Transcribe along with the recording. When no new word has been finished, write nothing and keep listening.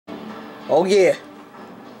Oh yeah.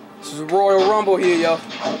 This is a Royal Rumble here, yo.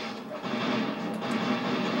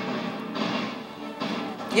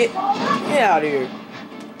 Get out of here.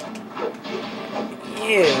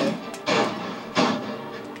 Yeah.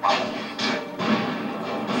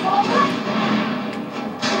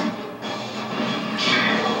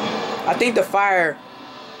 I think the fire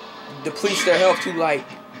depletes their health too, like,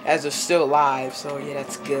 as they're still alive. So yeah,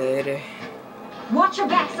 that's good. Watch your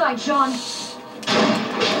backside, Sean.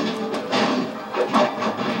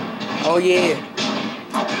 Oh yeah.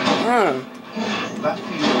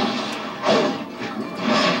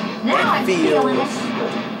 That feels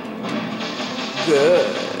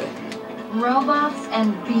good. Robots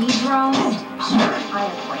and bee drones? Sure, I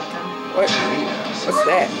acquaint them. What's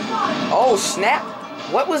that? Oh snap!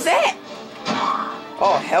 What was that?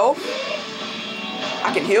 Oh, health?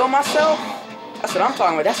 I can heal myself? That's what I'm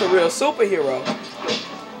talking about. That's a real superhero.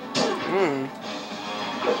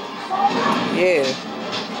 Yeah.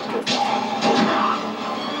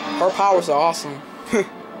 Her powers are awesome.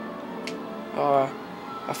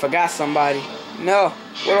 I forgot somebody. No.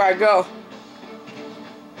 Where do I go?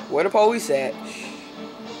 Where the police at?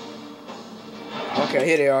 Okay,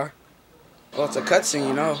 here they are. Well, it's a cutscene,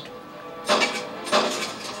 you know.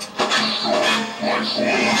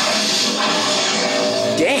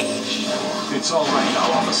 Dang. It's all right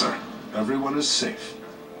now, officer. Everyone is safe.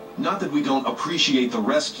 Not that we don't appreciate the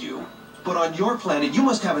rescue, but on your planet, you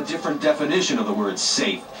must have a different definition of the word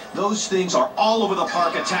safe. Those things are all over the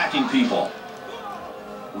park attacking people.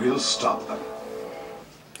 We'll stop them.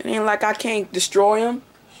 It ain't like I can't destroy them.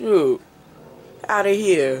 Shoot. Out of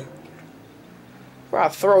here. Or I'll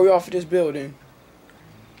throw you off of this building.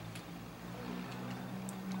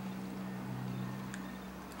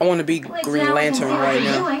 I want to be Green Lantern right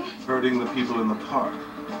now. Hurting the people in the park.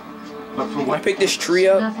 But for Can I what? pick this tree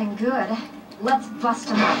up? Nothing good. Let's bust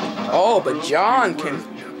him up. Oh, but John can.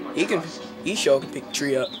 He sure can pick the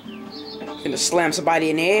tree up. Gonna slam somebody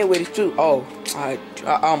in the head with it too. Oh, I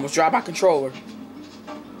almost dropped my controller.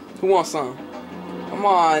 Who wants some? Come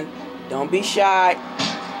on. Don't be shy.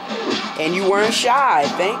 And you weren't shy.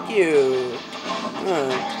 Thank you.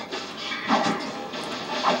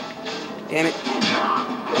 Damn it.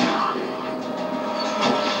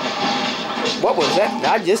 What was that?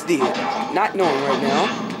 I just did. Not knowing right now.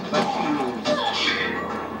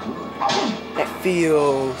 That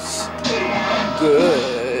feels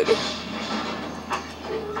good.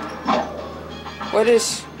 What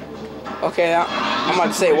is... Okay, I'm about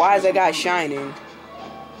to say, why is that guy shining?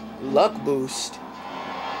 Luck boost.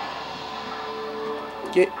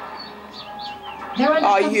 Get...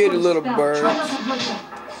 Oh, you hear the little birds.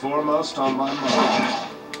 Foremost on my mind.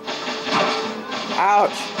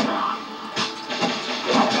 Ouch.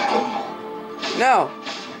 No.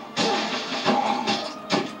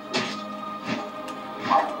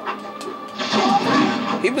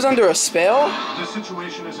 He was under a spell? The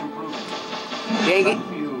situation is improving. Dang it.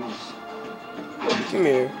 Come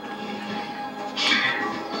here.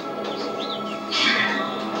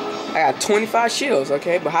 I got 25 shields,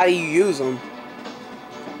 okay, but how do you use them?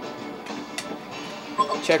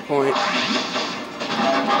 Checkpoint.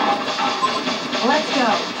 Let's go.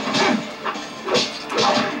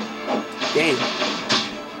 Dang.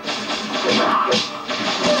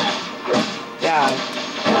 Yeah.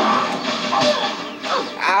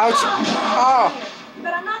 Ouch. Oh.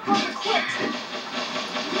 But I'm not going to quit.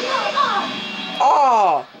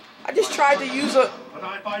 Oh. I just tried to use a... But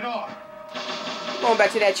I fight on. Going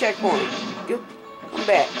back to that checkpoint. Come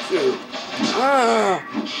back. Shoot.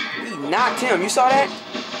 He knocked him. You saw that?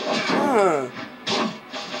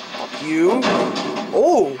 Fuck you.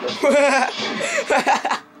 Oh.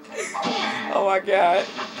 Oh my god.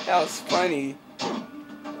 That was funny.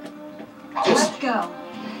 Let's go.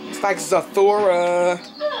 It's like Zathura.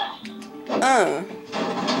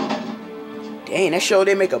 Dang, that show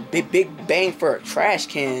they make a big bang for a trash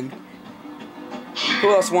can. Who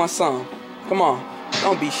else wants some? Come on.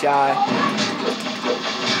 Don't be shy.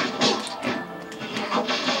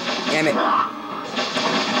 Damn it.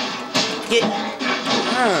 Get.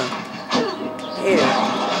 Here.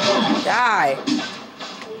 Die.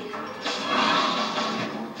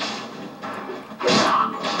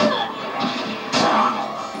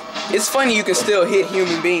 It's funny you can still hit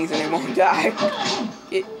human beings and they won't die.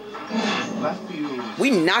 We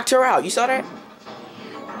knocked her out. You saw that?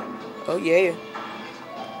 Oh yeah.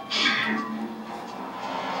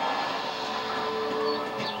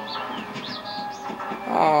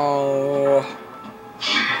 Oh.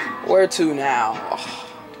 Where to now?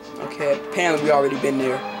 Okay, apparently we already been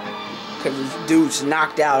there. Because this dude's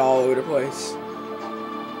knocked out all over the place.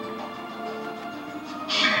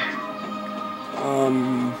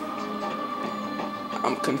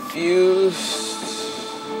 I'm confused.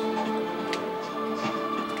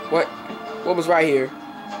 What was right here?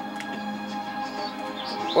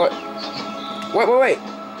 What? Wait.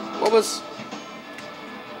 What was?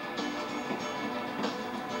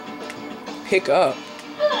 Pick up.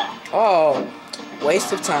 Oh,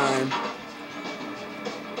 waste of time.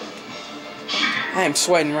 I am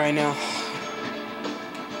sweating right now.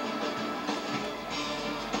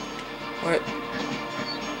 What?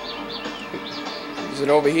 Is it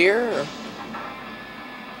over here? Or?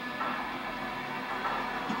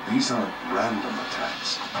 These aren't random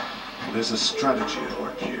attacks. There's a strategy at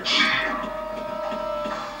work here.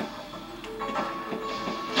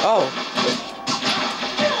 Oh.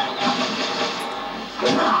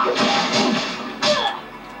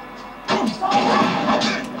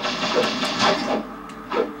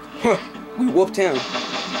 Huh. We whooped him.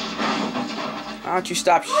 Why don't you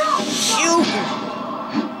stop shooting?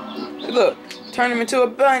 Look, turn him into a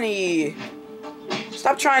bunny.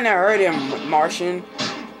 Stop trying to hurt him, Martian.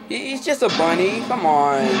 He's just a bunny. Come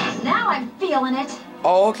on. Now I'm feeling it.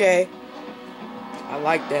 Oh, okay. I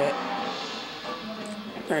like that.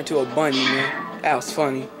 Turn into a bunny, man. That was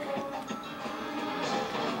funny.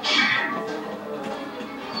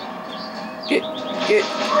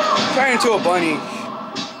 Turn into a bunny.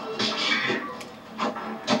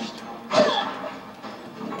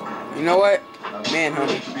 You know what?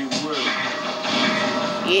 Manhunter.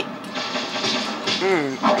 It.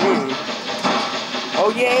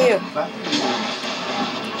 Oh yeah.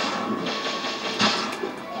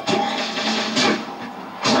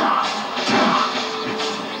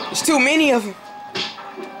 There's too many of them.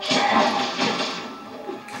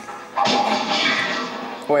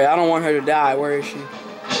 Wait, I don't want her to die. Where is she?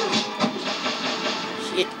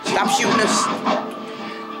 Shit. Stop shooting us.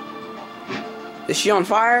 Is she on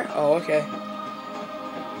fire? Oh, okay.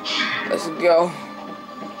 Let's go.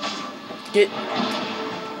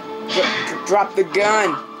 Drop the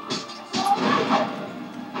gun.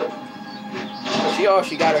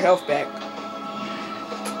 She got her health back.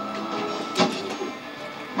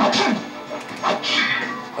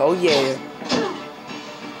 Oh yeah.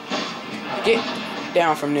 Get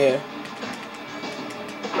down from there.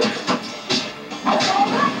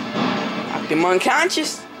 Knocked him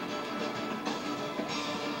unconscious.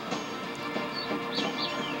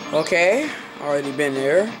 Okay, already been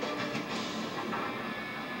there.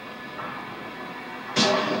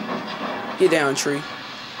 Get down, tree.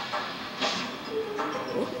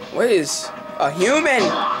 What is a human?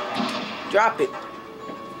 Drop it.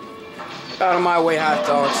 Out of my way, hot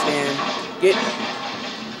dog stand. Get.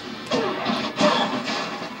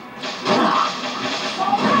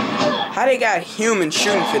 How they got humans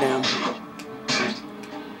shooting for them?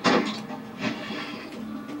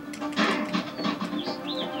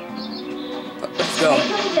 Let's go.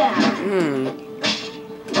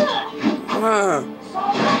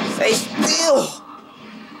 Stay still.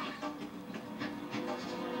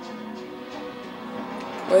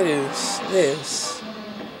 What is this?